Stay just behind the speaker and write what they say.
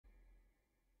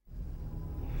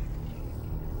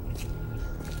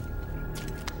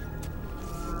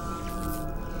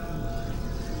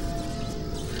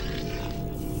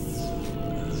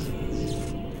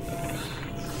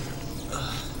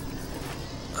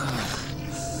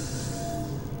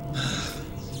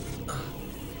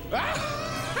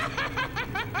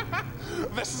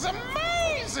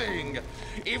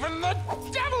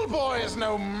Devil Boy is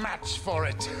no match for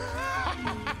it.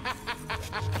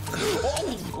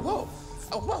 Oh, whoa.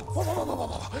 Oh, whoa, whoa, whoa, whoa, whoa,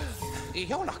 whoa.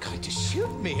 You're not going to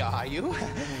shoot me, are you?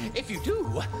 If you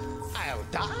do, I'll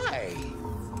die.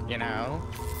 You know?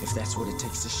 If that's what it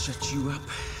takes to shut you up,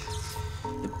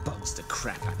 it bugs the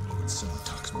crap out of me when someone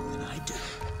talks more than I do.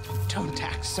 Don't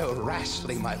act so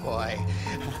rashly, my boy.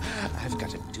 I've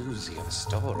got a doozy of a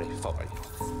story for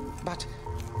you. But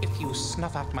if you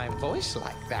snuff out my voice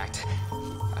like that,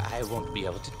 I won't be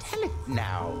able to tell it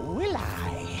now, will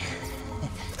I?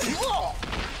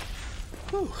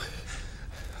 Whew.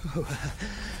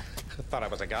 Thought I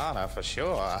was a goner for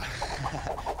sure.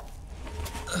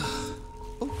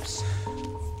 Oops.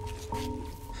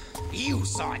 You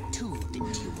saw it too,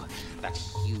 didn't you? That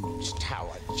huge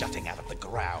tower jutting out of the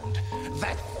ground.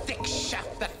 That thick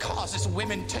shaft that causes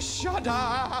women to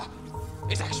shudder.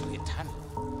 It's actually a tunnel,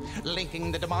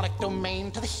 linking the demonic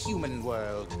domain to the human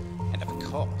world. And of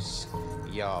course,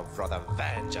 your brother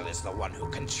Virgil is the one who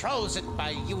controls it by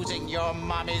using your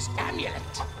mommy's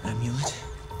amulet. Amulet?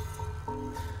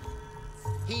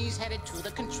 He's headed to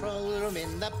the control room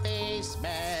in the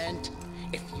basement.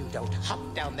 If you don't hop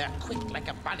down there quick like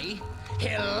a bunny,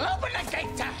 he'll open the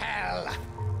gate to hell.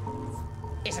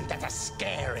 Isn't that a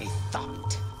scary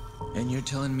thought? And you're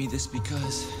telling me this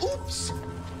because... Oops!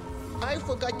 I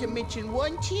forgot to mention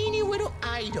one teeny little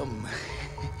item.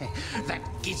 That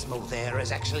gizmo there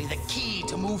is actually the key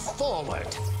to move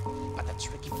forward. But the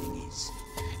tricky thing is,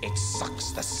 it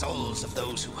sucks the souls of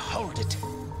those who hold it.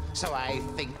 So I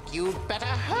think you'd better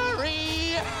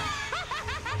hurry.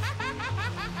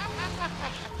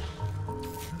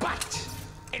 But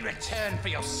in return for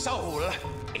your soul,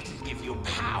 it'll give you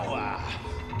power.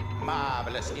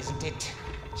 Marvelous, isn't it?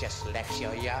 Just let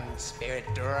your young spirit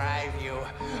drive you,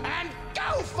 and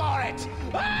go for it!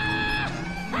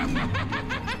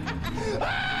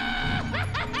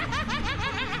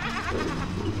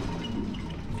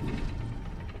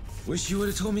 Wish you would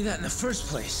have told me that in the first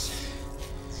place.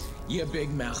 You big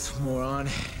mouth moron.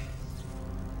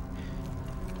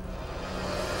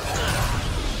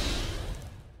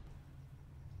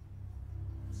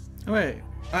 Wait,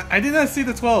 I did not see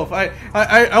the 12.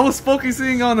 I was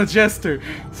focusing on the jester.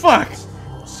 Fuck!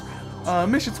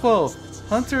 Mission 12.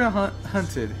 Hunter and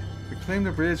hunted. Reclaim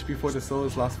the bridge before the soul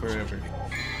is lost forever.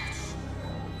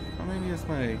 How many is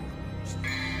my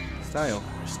style?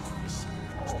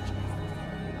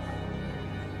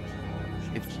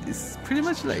 It's pretty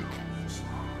much like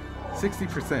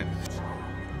 60%.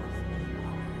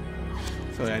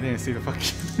 Sorry, I didn't see the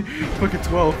fucking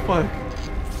 12. Fuck.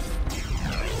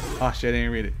 Oh shit, I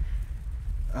didn't read it.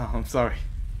 Oh, I'm sorry.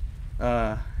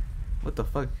 What the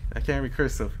fuck? I can't read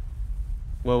cursive.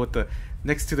 Well, with the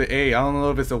next to the A, I don't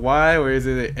know if it's a Y or is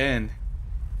it an N.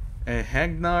 A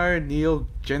Hagnar Neo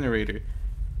Generator.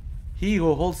 He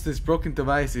who holds this broken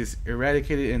device is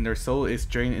eradicated and their soul is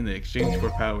drained in exchange for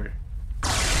power.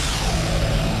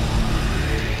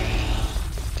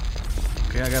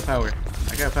 Okay, I got power.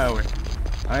 I got power.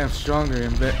 I am stronger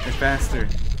and faster.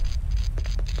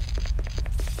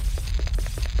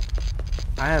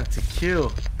 I have to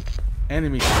kill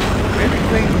enemies. Maybe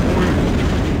claim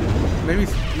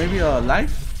maybe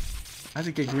life? I have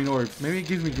to get green orbs. Maybe it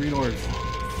gives me green orbs.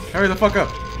 Hurry the fuck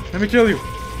up. Let me kill you.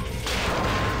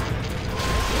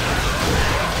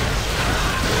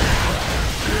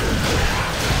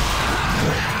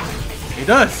 He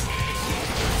does.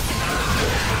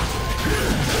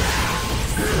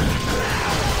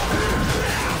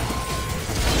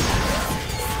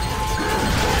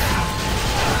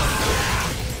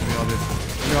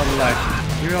 Give me all the life.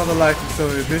 Give me all the life, you son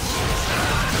of a bitch.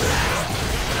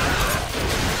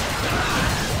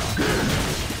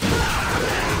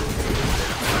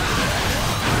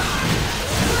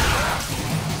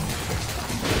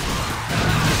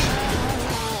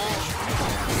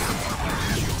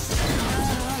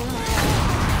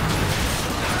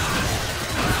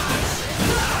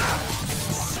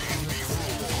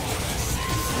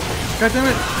 God damn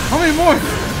it! How many more?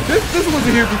 This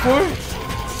wasn't here before.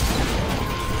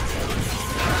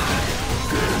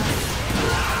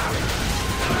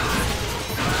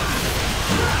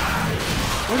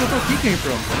 Where the fuck he came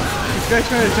from? This guy's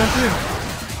trying to jump in.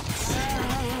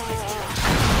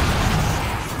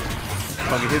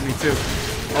 Fuck, it hit me too.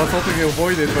 I was hoping to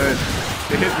avoid it, but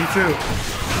it hit me too.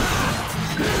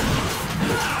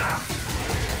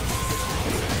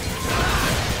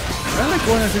 I like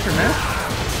going on a different map.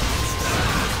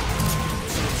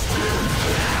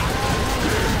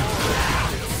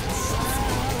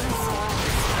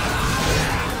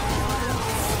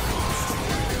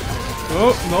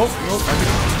 Oh, nope.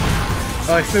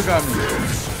 Oh, I still got me.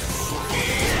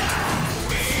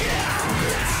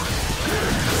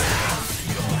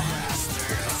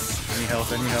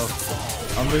 health, I need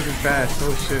health. I'm losing fast,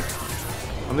 oh shit.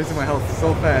 I'm losing my health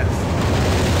so fast.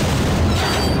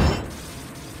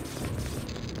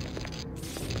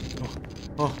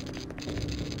 Oh.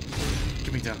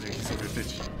 Get me down there, you son of a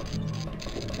bitch.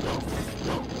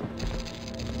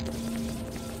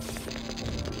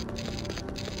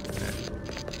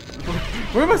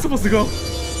 Where am I supposed to go?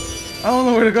 I don't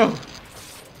know where to go.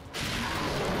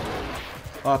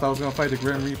 Oh, I thought I was gonna fight the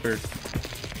Grim Reaper.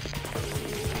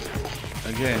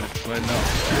 Again, but no.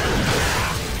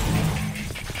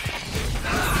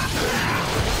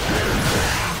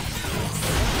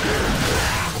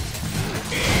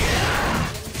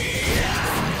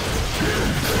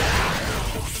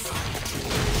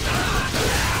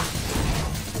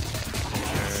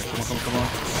 Come on.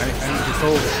 I need your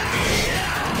soul.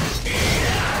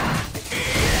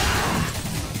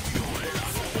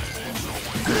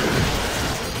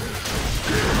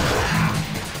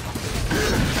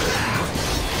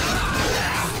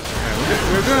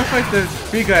 We're gonna fight the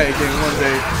big guy again one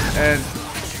day, and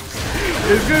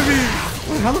it's gonna be.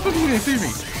 How the fuck is he gonna see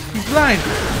me? He's blind.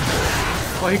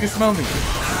 Well, he can smell me.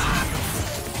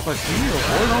 But can he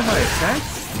avoid all my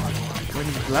attacks when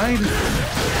he's blind?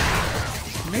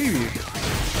 Maybe.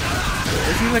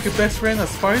 Is he like a best friend of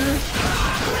Sparta?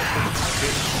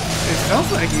 It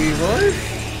sounds like he was.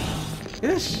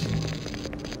 Ish.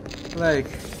 Like.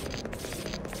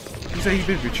 He said he's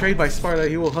been betrayed by Sparta.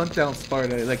 He will hunt down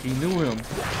Sparta. Like he knew him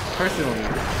personally.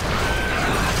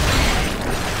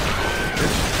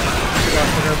 Forgot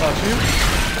about you.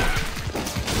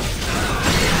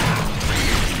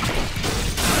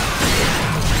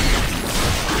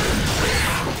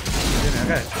 I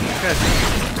got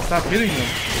stop hitting him.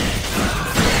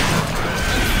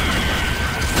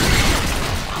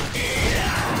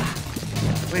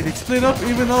 Wait, they split up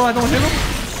even though I don't hit him?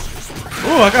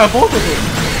 Oh, I got both of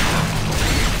them.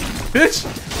 Bitch!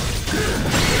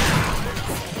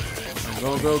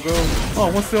 Go.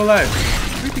 Oh, one's still alive.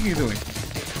 What do you think he's doing?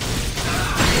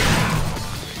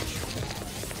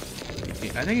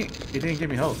 I think it didn't give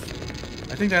me health.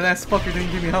 I think that last fucker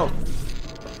didn't give me health.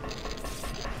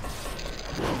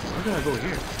 Where do I go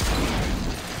here?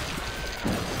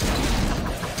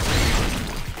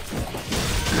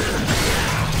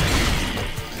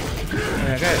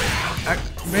 Okay, I got it.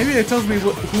 Maybe it tells me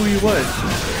who he was.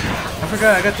 I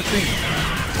forgot, I got the thing.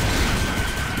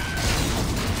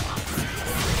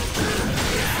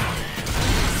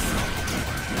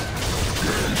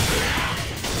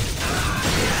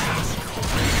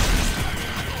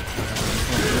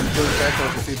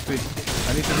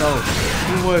 I need to know,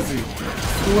 who was he?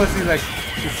 Who was he like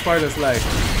in Sparta's life?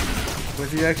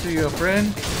 Was he actually a friend?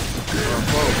 Or a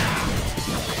foe?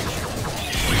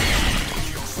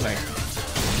 Like,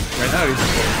 right now he's a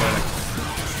foe, but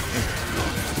like,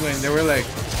 when they were like,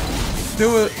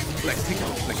 still like taking,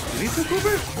 like, did he took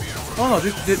over? Oh no,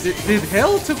 did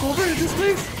hell took over this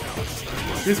place?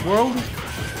 This world?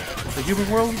 The human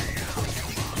world?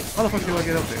 How the fuck do I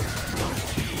get up there?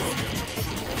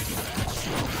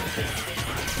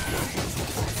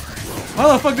 How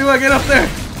the fuck do I get up there?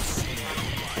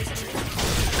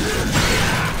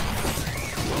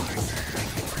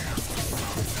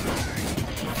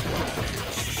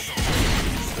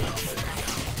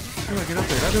 How do I get up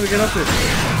there? How do we get up there?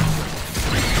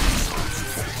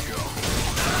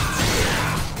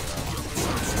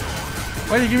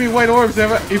 Why do you give me white orbs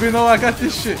even though I got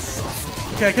this shit?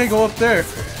 Okay, I can't go up there.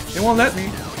 They won't let me.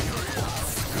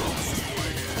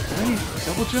 I need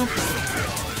double jump.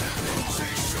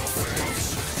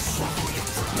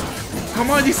 Come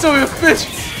on, you son of a bitch!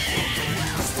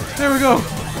 There we go.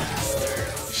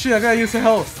 Shit, I gotta use the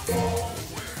health.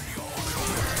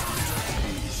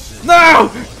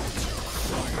 No!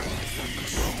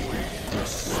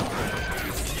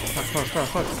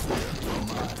 Fuck.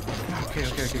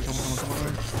 Okay, come on.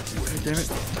 Okay, damn it.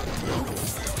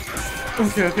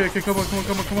 Okay, come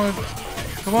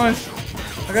on.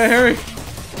 I gotta hurry.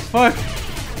 Fuck.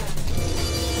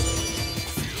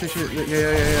 Shit,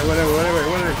 yeah,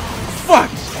 whatever.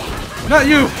 Fuck! Not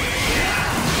you!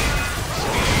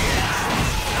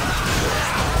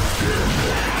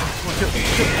 Come on, kill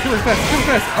it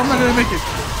fast. I'm not gonna make it.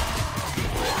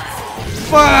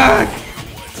 Fuck!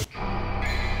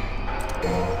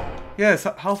 Yes,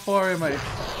 how far am I?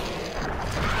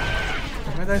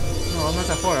 Am I that? No, I'm not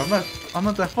that far. I'm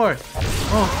not that far.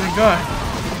 Oh, thank God.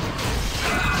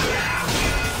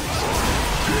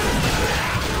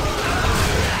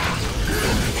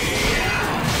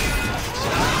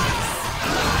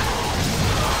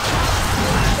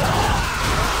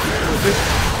 You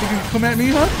think you can come at me,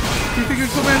 huh? You think you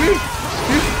can come at me?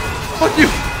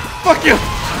 Fuck you!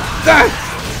 Die!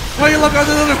 Why you look at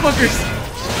the other fuckers?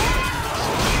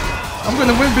 I'm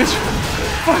gonna win, bitch.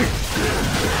 Fuck.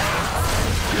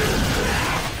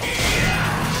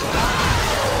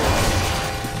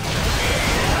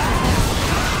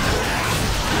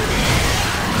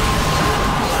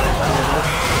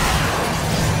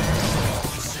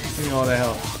 Give me all that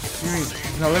help.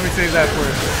 No, let me save that for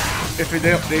if they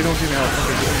don't give me help.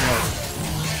 Okay, give me help.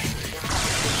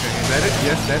 Okay, is that it?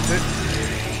 Yes, that's it.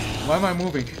 Why am I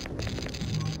moving?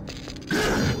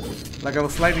 Like I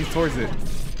was sliding towards it.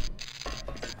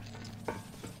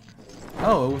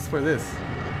 Oh, it was for this.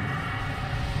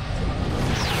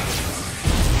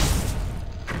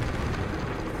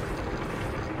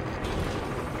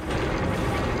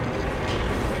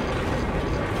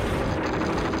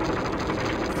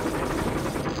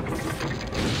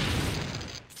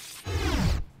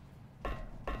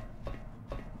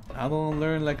 I don't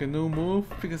learn like a new move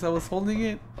because I was holding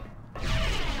it.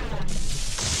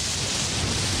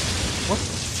 What the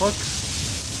fuck?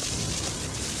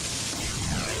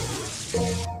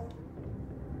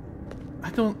 I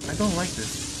don't like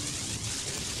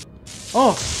this.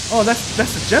 Oh, that's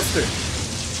the jester.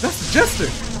 That's the jester.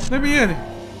 Let me in.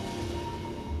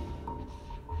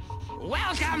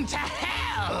 Welcome to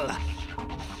hell!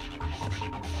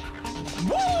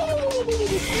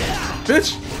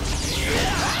 Bitch.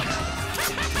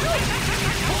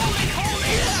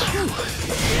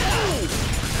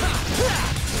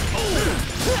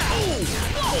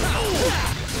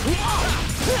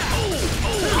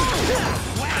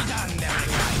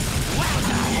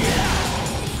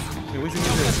 Okay, what's he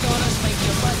gonna do?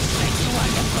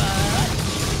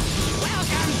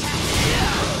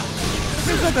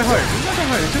 It's not that hard. It's not that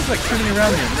hard. It's just like spinning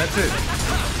around him. That's it.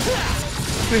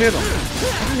 Just hit him.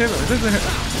 Just hit him. It doesn't hurt.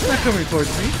 It's not coming towards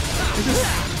me. It's just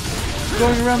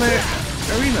going around the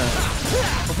arena,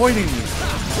 avoiding me.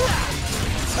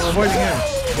 Or avoiding him.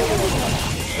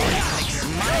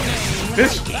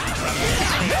 Bitch!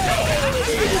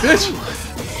 Bitch!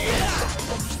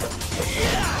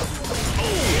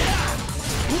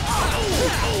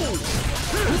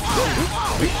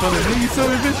 Make fun of me, you son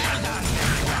of a bitch!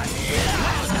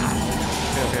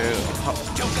 Okay.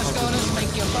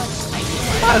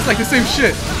 Ah, it's like the same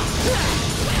shit!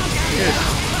 Yeah.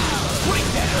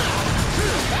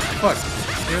 Fuck.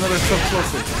 Need another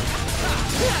self-explosive.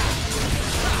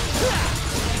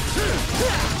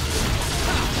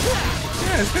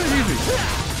 Yeah, it's kind of easy.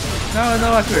 Now I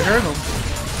know I could hurt him.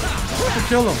 I could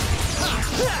kill him.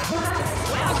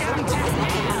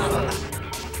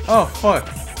 Oh, fuck.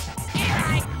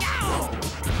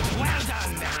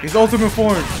 His ultimate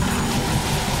form.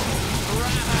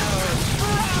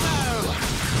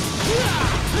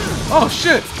 Oh,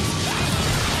 shit.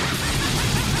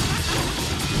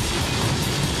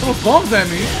 Throw bombs at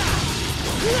me.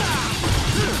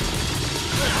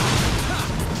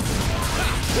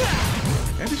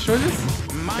 Can I destroy this?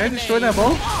 Can I destroy that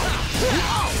ball?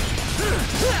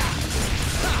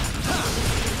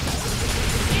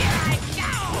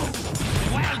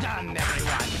 Well done,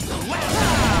 everyone. Well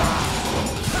done.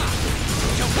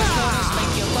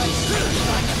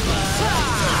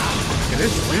 Okay,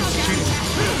 this is cheating.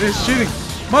 This is cheating.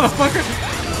 Motherfucker!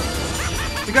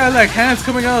 You got like hands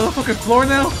coming out of the fucking floor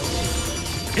now?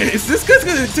 Is this guy's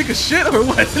gonna take a shit or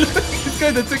what? This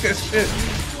guy's gonna take a shit.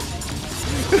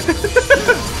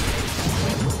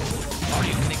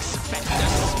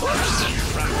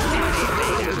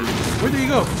 Where did he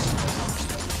go?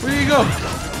 Where did he go?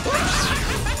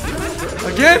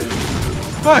 Again?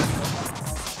 Fuck!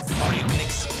 Or you can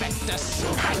expect a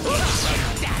spanking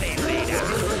from Daddy later.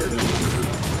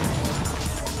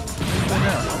 What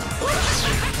now?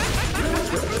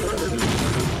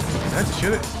 Did I have to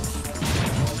shoot it?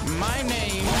 My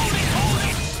name.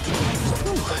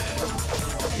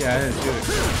 Yeah, I didn't shoot it.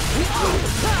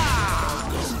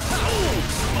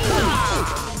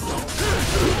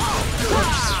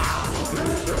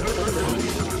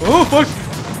 Oh, fuck!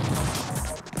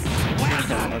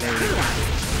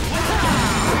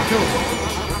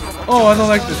 Oh, I don't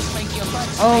like this.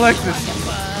 I don't like this.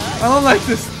 I don't like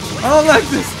this. I don't like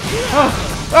this. Ah!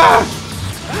 Ah!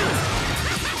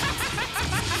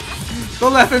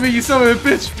 Don't laugh at me, you son of a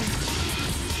bitch.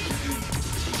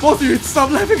 Both of you, stop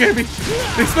laughing at me.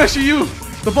 Especially you,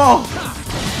 the ball.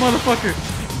 Motherfucker.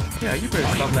 Yeah, you better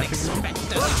stop laughing at me.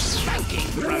 Expect a spanking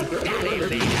from Daddy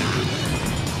later.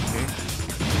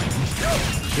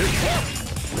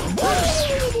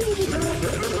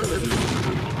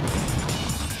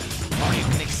 Or you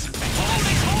can expect a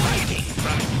spanking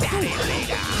from Daddy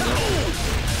later.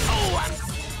 Oh, I'm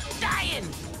dying.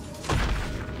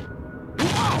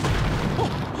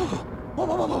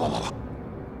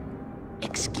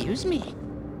 Excuse Excuse me.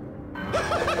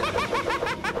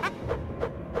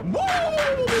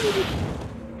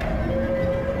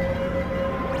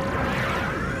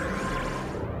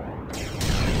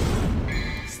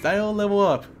 Style level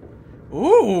up.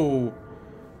 Ooh!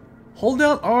 Hold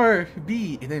down R,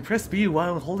 B, and then press B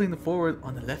while holding the forward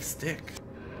on the left stick.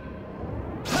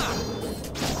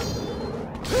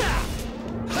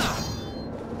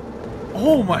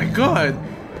 Oh my god!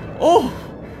 Oh!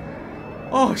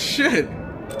 Oh shit!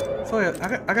 Sorry,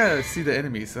 I gotta see the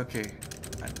enemies. Okay.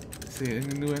 See any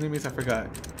new enemies? I forgot.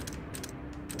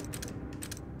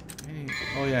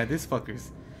 Oh yeah, these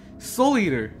fuckers. Soul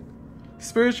Eater.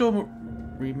 Spiritual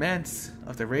remnants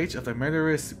of the rage of the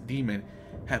murderous demon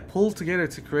had pulled together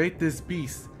to create this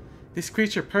beast. This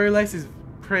creature paralyzes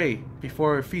prey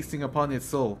before feasting upon its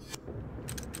soul.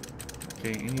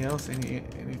 Okay, anything else?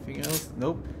 Anything else?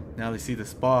 Nope. Now they see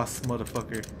this boss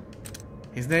motherfucker.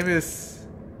 His name is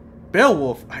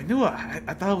Beowulf. I knew I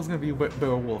thought it was gonna be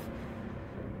Beowulf.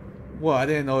 Well, I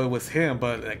didn't know it was him,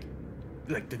 but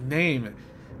like the name,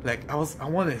 like I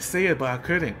wanted to say it, but I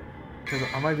couldn't because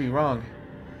I might be wrong.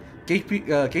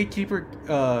 Gatekeeper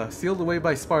sealed away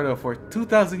by Sparta for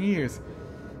 2,000 years.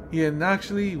 He had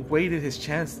actually waited his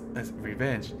chance as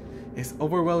revenge. His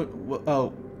overwhelming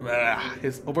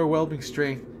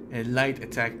strength and light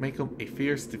attack make him a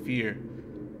force to fear.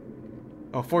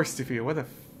 Oh, force to fear. What a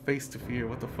face to fear.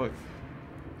 What the fuck?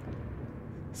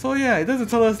 So yeah, it doesn't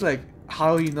tell us like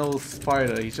how he knows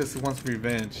Sparta. He just wants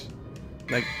revenge.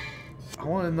 Like, I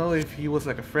want to know if he was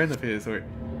like a friend of his or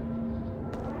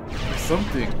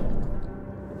something.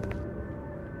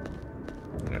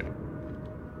 Alright.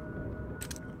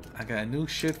 I got new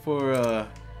shit for the...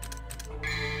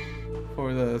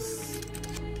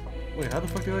 Wait, how the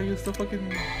fuck did I use the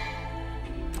fucking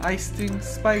ice sting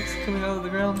spikes coming out of the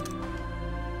ground?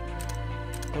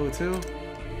 Level 2?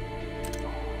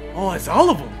 Oh, it's all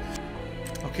of them!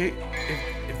 Okay,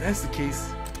 if that's the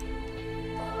case...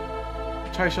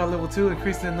 Try shot level 2,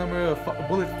 increase the number of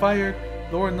bullet fired,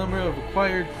 lower number of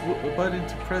required button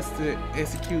to press to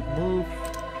execute move.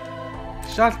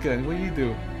 Shotgun, what do you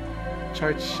do?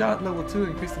 Charge shot level 2,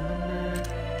 increase the number.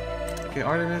 Okay,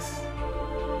 Artemis.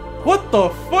 What the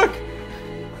fuck?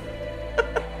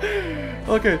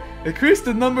 Okay, increase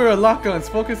the number of lock-ons,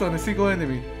 focus on a single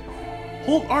enemy.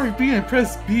 Hold RB and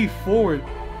press B forward.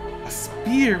 A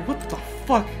spear, what the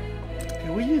fuck? Okay,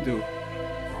 what do you do?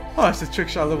 Oh, it's a trick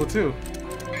shot level 2.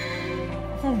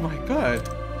 Oh my god.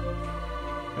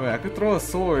 Wait, I could throw a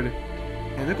sword.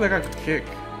 It looked like I could kick.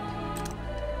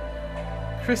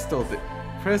 Crystal.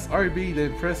 Press RB,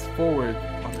 then press forward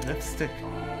on the left stick.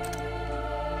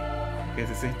 Okay, it's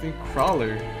the same thing.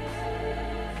 Crawler.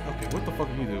 Okay, what the fuck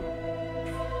do you do?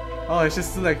 Oh, it's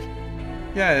just like...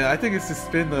 Yeah, I think it's to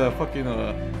spin the fucking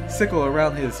sickle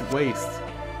around his waist.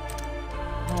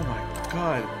 Oh my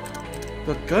god.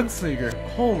 The gunslinger.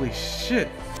 Holy shit.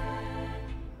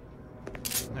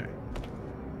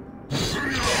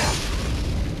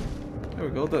 There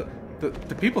we go.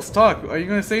 The people's talk. Are you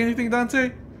gonna say anything,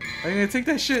 Dante? Are you gonna take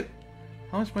that shit?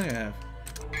 How much money I have?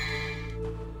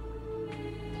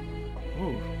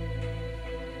 Ooh.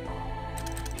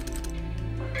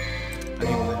 I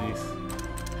need one of these.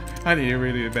 I need it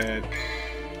really bad.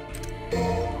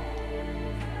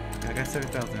 I got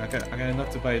 7,000. I got enough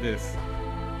to buy this.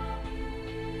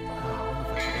 Oh, I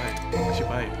wonder if I should buy it. I should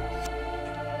buy it.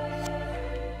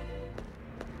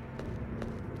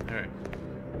 Alright.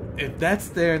 If that's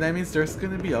there, that means there's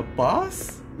gonna be a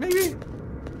boss? Maybe?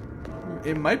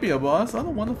 It might be a boss. I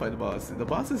don't want to fight the boss. The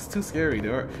boss is too scary.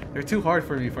 They're too hard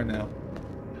for me for now.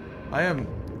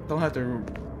 Don't have to...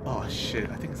 Oh shit,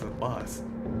 I think it's a boss.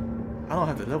 I don't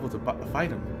have the level to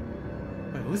fight him.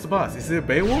 Wait, who's the boss? Is it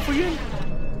Beowulf again?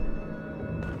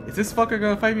 Is this fucker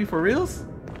gonna fight me for reals?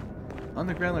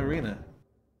 Underground Arena.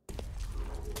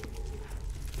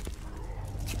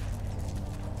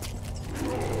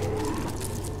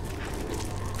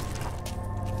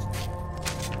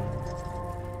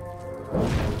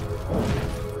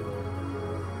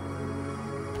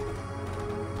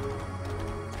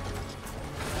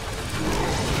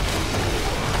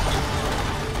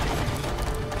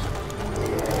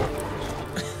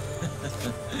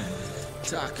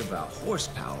 Talk about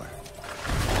horsepower.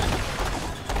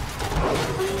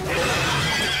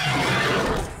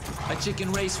 A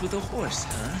chicken race with a horse,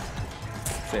 huh?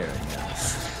 Fair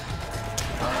enough.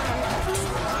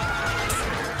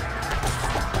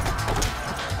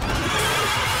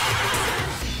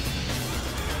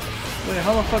 Wait,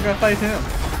 how the fuck I fight him?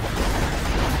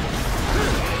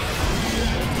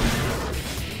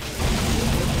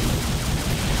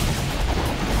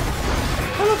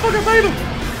 How the fuck I fight him?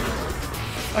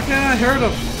 I cannot hurt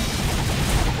him.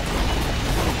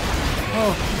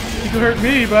 Oh, he can hurt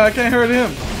me, but I can't hurt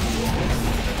him.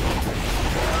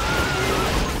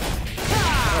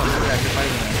 Oh, maybe I can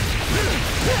fight him now.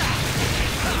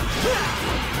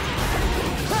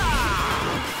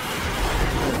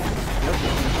 Yep, I'm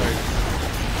gonna fight.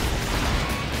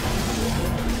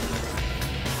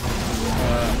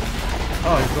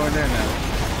 Oh, he's going there now.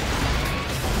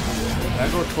 Can I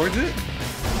go towards it?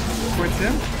 Towards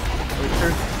him?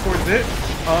 Or towards it?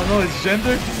 I don't know, his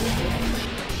gender?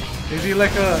 Is he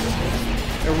like a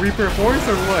Reaper horse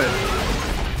or what?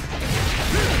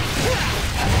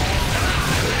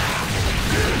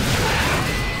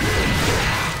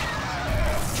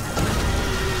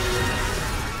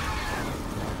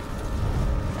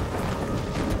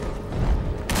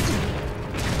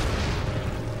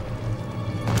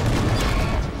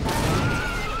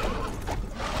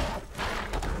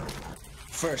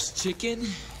 First chicken,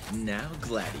 now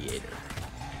gladiator.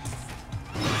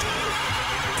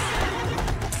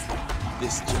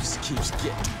 This just keeps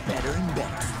getting better and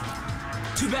better.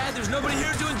 Too bad there's nobody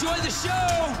here to enjoy the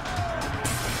show!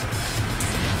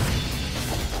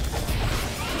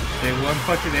 Hey, one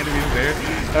fucking enemy there.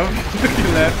 I'm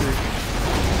fucking laughing.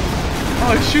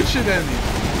 Oh, shoot shit at me.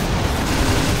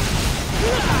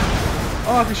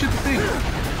 Oh, I can shoot the thing.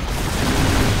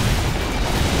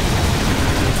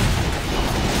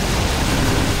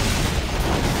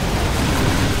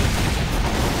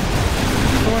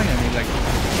 Throwing at me like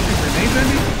grenades at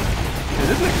me? It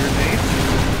looks like grenades.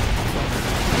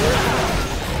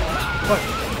 Fuck.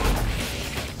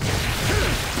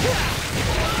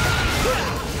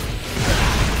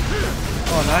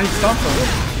 Oh, now he stomped on it.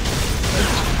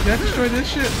 Yeah, destroy this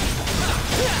shit.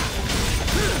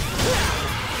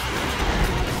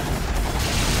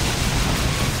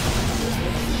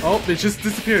 Oh, it just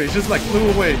disappeared. It just like flew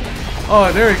away.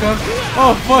 Oh, there it comes.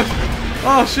 Oh, fuck.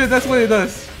 Oh, shit, that's what it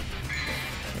does.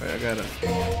 Alright, I gotta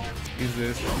use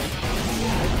this.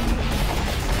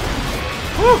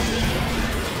 Woo!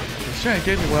 He's trying to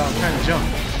get me while I'm trying to jump.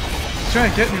 He's trying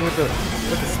to get me with the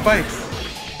spikes.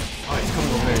 Oh, he's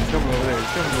coming over there. He's coming over there.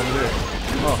 He's coming over there.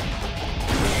 Oh.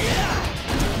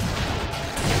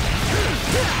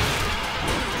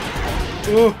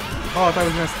 Ooh. Oh, I thought he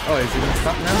was gonna. Oh, is he gonna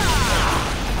stop now?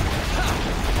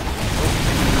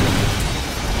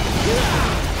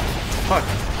 Fuck.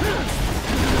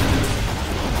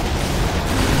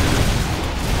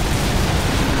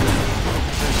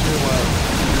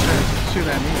 Shoot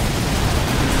at me.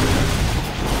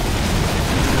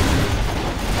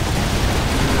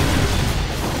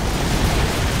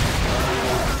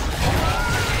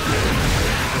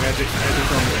 I did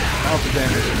some alpha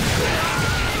damage.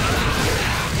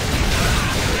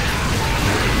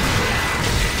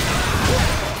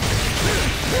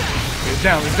 It's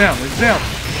down, it's down, it's down.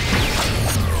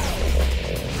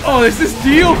 Oh, is this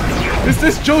Dio? Is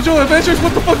this JoJo Adventures?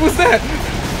 What the fuck was that?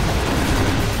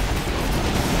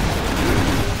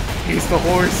 He's the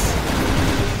horse.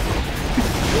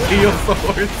 Dio's the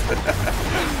horse.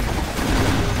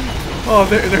 Oh,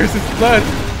 there's his blood.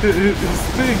 His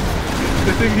thing.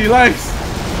 The thing he likes.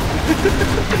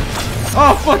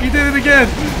 Oh, fuck, he did it again.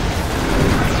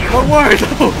 Don't worry,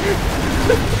 no.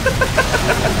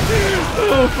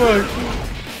 Oh, fuck.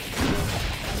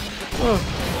 Oh.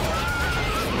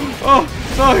 Oh,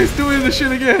 no, he's doing the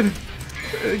shit again.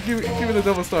 Give me the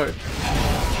double start.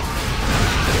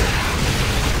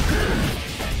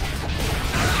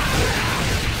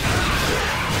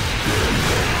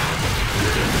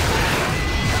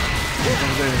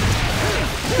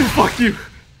 Fuck you!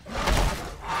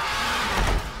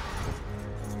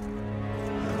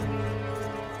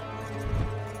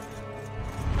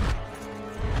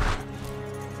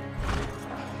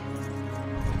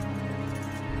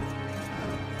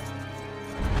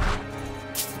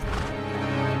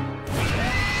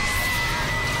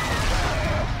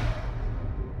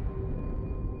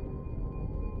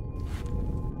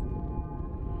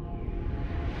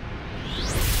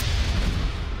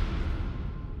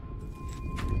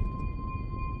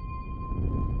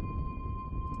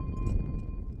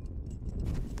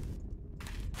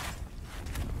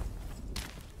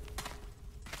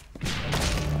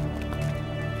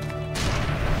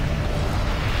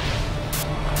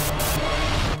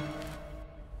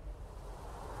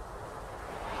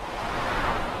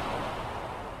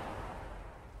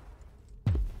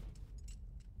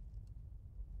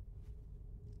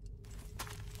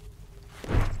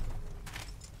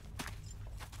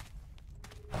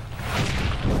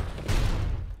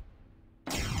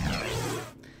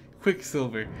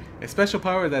 Quicksilver, a special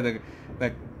power that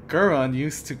Guron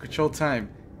used to control time.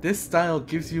 This style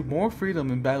gives you more freedom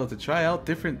in battle to try out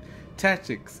different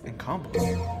tactics and combos.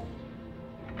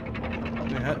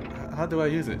 Wait, how do I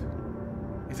use it?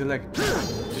 Is it like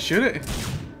shoot it?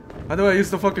 How do I use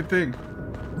the fucking thing?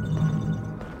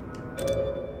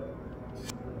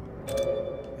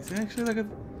 Is it actually like a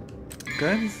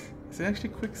gun? Is it actually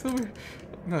Quicksilver?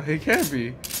 No, it can't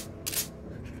be.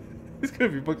 It's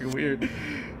gonna be fucking weird.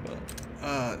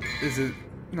 Is it?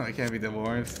 No, it can't be Devil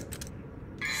Arms.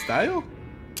 Style?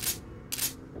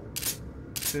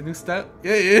 Is it a new style?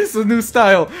 Yeah, it is a new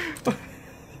style.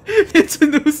 It's a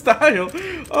new style.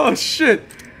 Oh shit!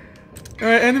 All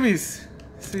right, enemies.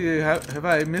 See, have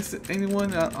I missed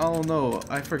anyone? I don't know.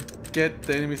 I forget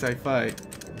the enemies I fight.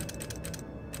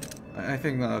 I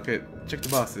think no. Okay, check the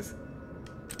bosses.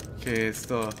 Okay, it's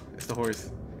the horse.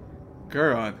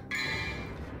 Guron.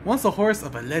 Once a horse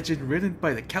of a legend ridden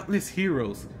by the countless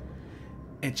heroes.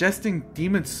 Ingesting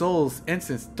demon souls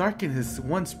essence darken his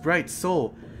once bright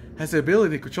soul. Has the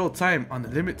ability to control time on a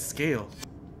limited scale.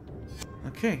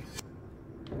 Okay.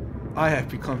 I have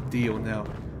become Dio now.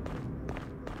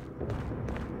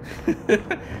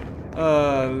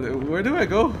 Where do I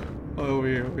go? Oh, over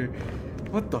here, over here.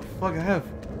 What the fuck I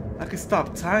can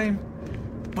stop time,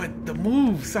 but the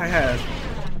moves I have.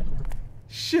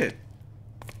 Shit.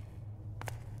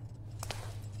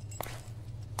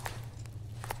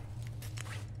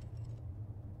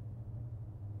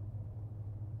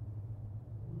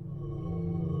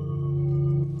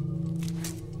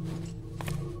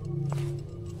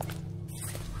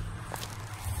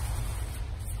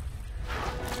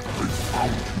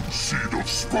 Seed of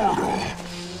Sparta!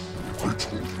 I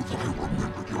told you that I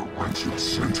remembered your ancient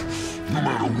scent. No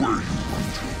matter where you run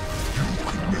to, you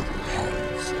can never hide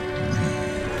from me.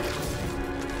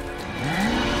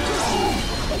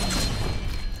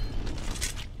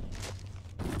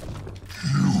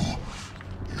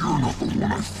 You're not the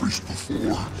one I faced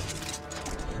before.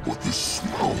 But this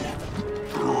smell,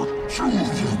 there are two of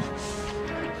them.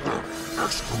 That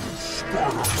excellent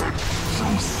Sparta had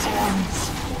two sons.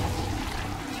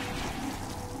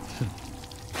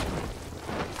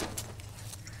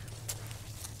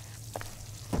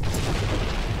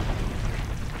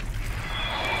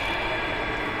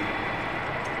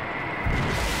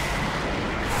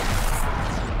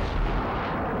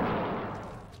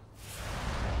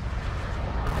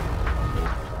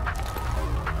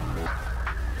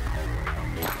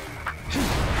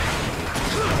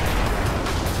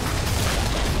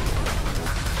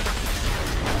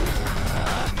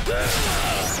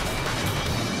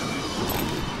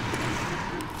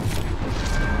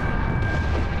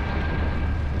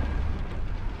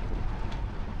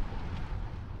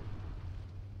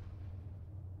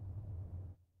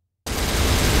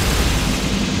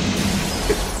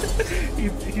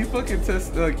 He fucking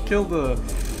killed the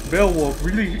Beowulf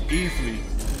really easily.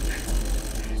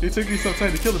 It took me some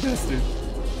time to kill the bastard.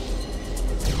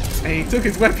 And he took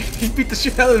his weapon, he beat the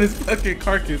shit out of his fucking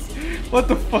carcass. What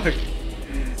the fuck?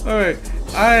 Alright,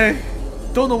 I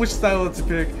don't know which style to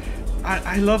pick.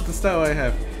 I love the style I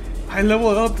have. I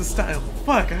leveled up the style.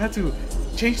 Fuck, I had to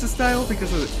change the style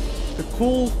because of the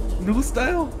cool new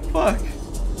style? Fuck.